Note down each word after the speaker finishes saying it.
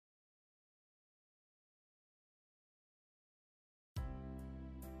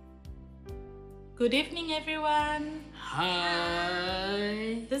Good evening, everyone.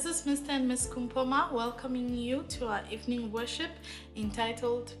 Hi. This is Mr. and Ms Kumpoma welcoming you to our evening worship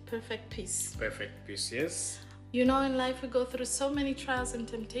entitled Perfect Peace. Perfect peace, yes. You know, in life we go through so many trials and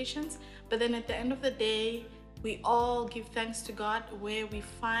temptations, but then at the end of the day, we all give thanks to God where we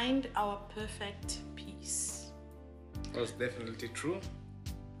find our perfect peace. That's definitely true.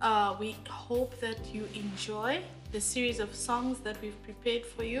 We hope that you enjoy the series of songs that we've prepared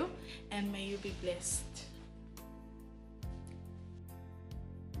for you, and may you be blessed.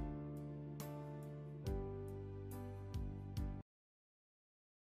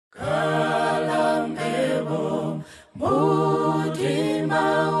 Kalambebo mutima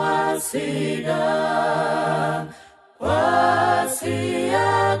wasida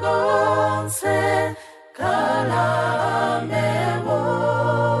wasiagonse kalambebo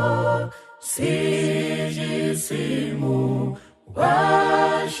sijisimu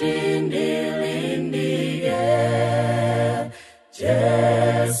washindilindige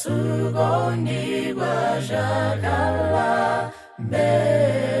Jesu goni gwajagala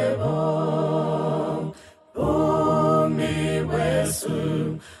mbebo bumi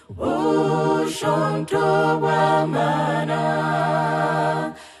wesu bushonto bwamana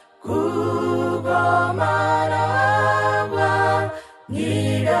kugomana bwa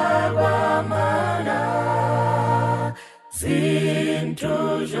nyiga bwamana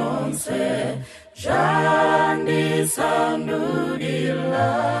zintu jonse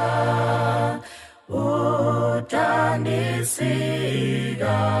jandisandugila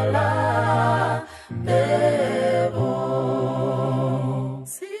utandisigala mbebo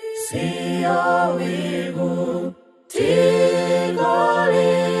siyo wigu tigolia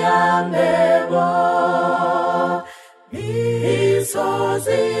mbebo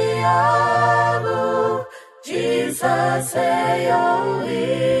misozi yagu Jesus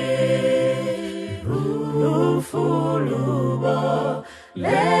eyowi ufulubo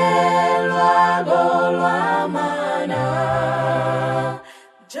lelwa golwamana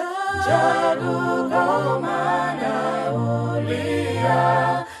jagu gomana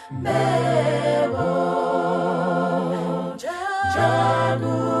ulia mbebo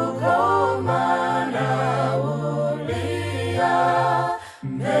jagu gomana ulia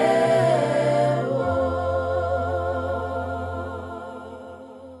mbebo.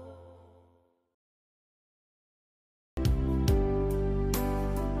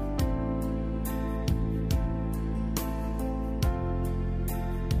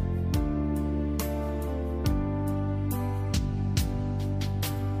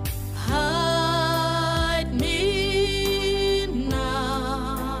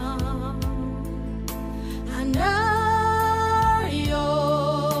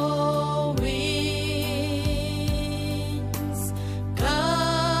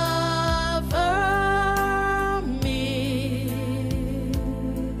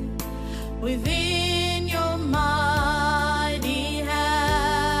 Within your mighty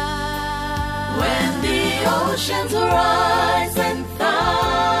hand, when the oceans rise and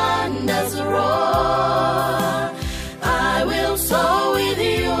thunders roar, I will soar with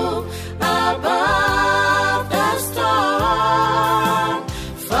you above the storm.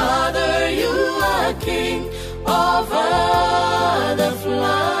 Father, you are King over the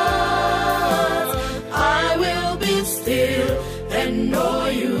floods. I will be still and know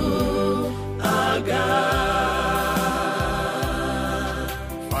you.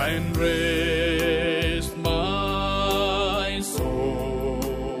 Find rest, my soul,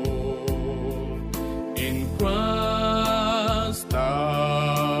 in Christ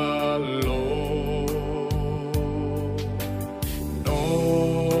alone.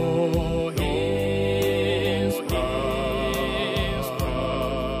 Know His heart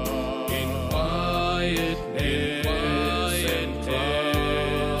in quietness and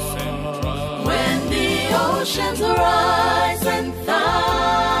trust. When the oceans rise and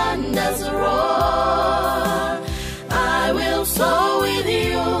thunders roar, I will soar with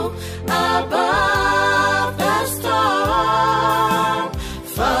you above the storm.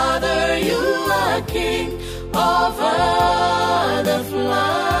 Father, you are King over the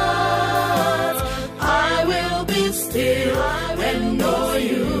floods. I will be still and know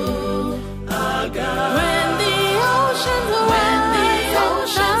you are God. When the oceans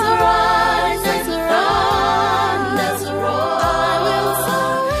rise and thunders roar,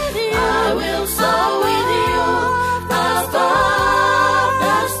 I will soar with you above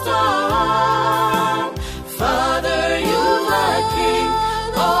the storm. Father, you are King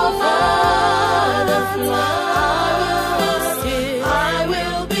over the floods. I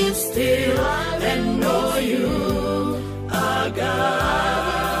will be still and know you are God.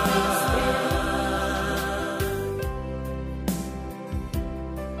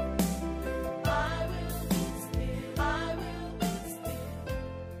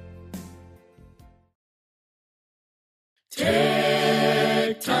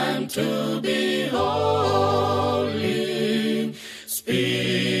 Take time to be holy.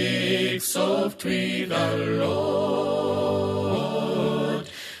 Speak soft with the Lord.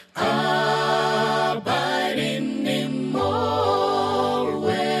 Abide in Him always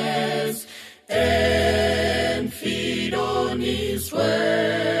and feed on His word.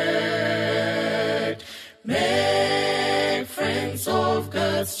 Make friends of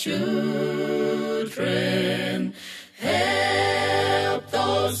God's children. Help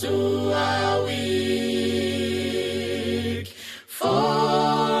those who are weak,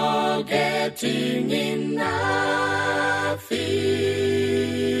 forgetting in nothing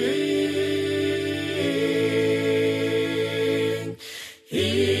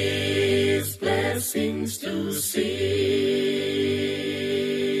His blessings to seek.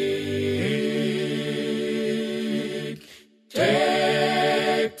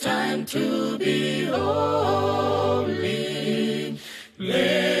 Take time to be holy.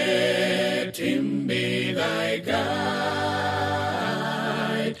 Let Him be thy guide,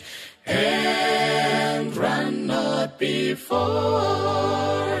 and run not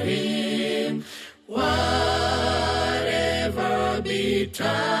before Him, whatever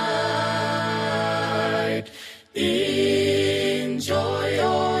betide, in joy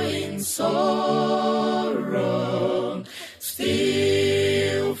or in sorrow,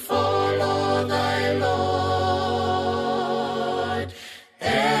 still follow thy Lord,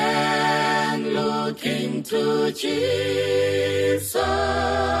 and looking to Jesus,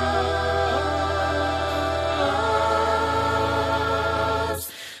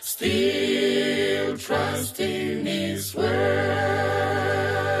 still trust in His word.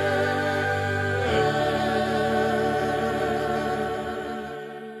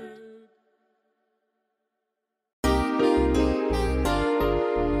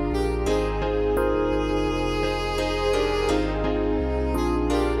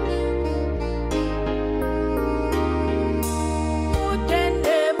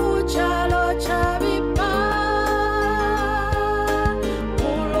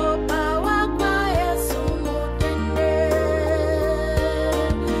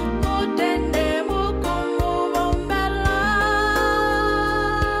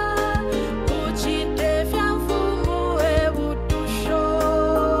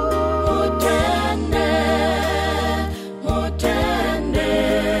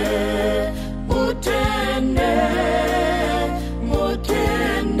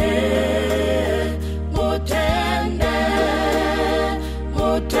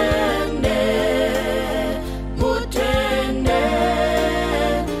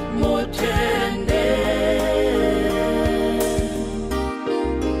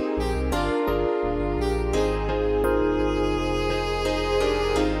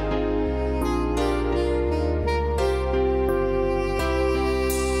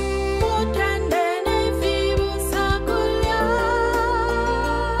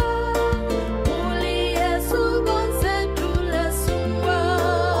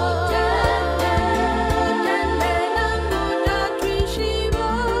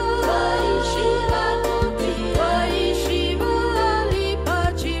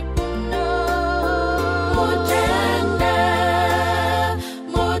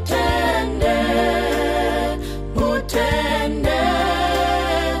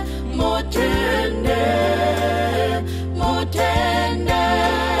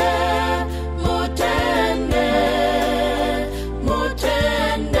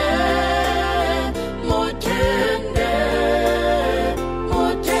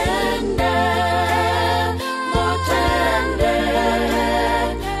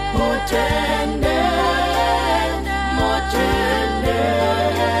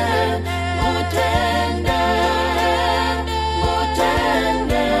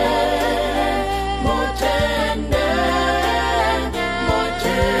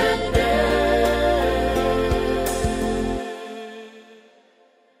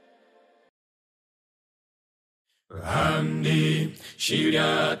 Andi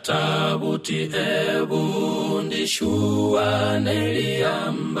shiria tabuti ebundi shua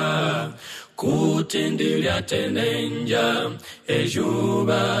neliamba kutindilia tenenja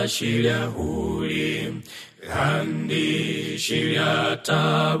ejuba shiria huli. Andi shiria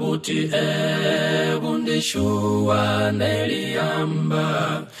tabuti ebundi shua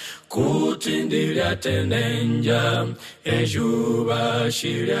neliamba kutindilia tenenja ejuba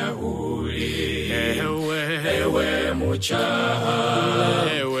shiria huli. Ewe muchaha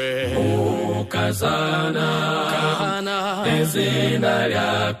mukazana ezina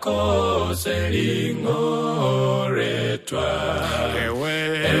lyako selingoretwa.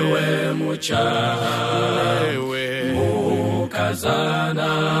 Ewe muchaha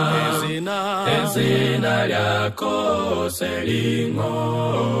mukazana ezina lyako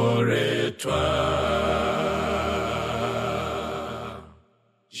selingoretwa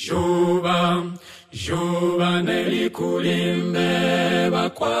Juba nelikulimbe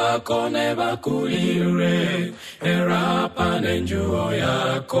bakwako ne bakulire erapa nenjuo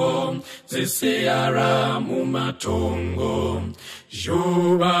yako zisiara mu matongo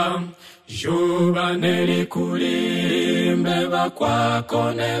Juba nelikulimbe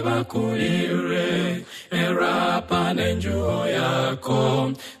bakwako ne bakulire erapa nenjuo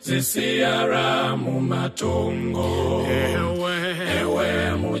yako zisiara mu matongo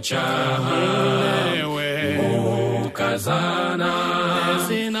ewe muchaha mukazana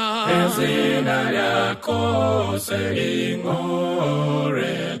ezina lyako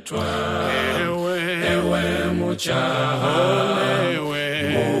selingoretwa ewe muchaha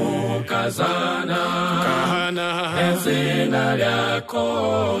mukazana ezina lyako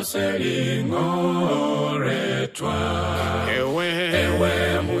selingoretwa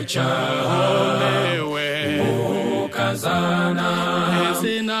ewe muchaha mukazana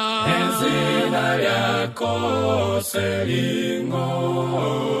ezina lyako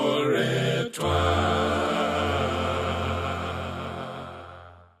selingoretwa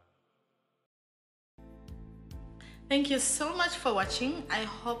Thank you so much for watching. I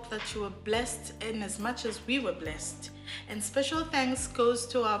hope that you were blessed in as much as we were blessed. And special thanks goes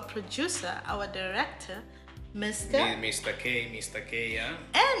to our producer, our director, Mr. K, yeah?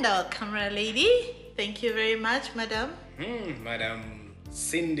 And our camera lady. Thank you very much, Madam. Madam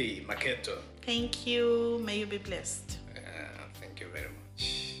Cindy MAKETO. Thank you. May you be blessed. Thank you very much.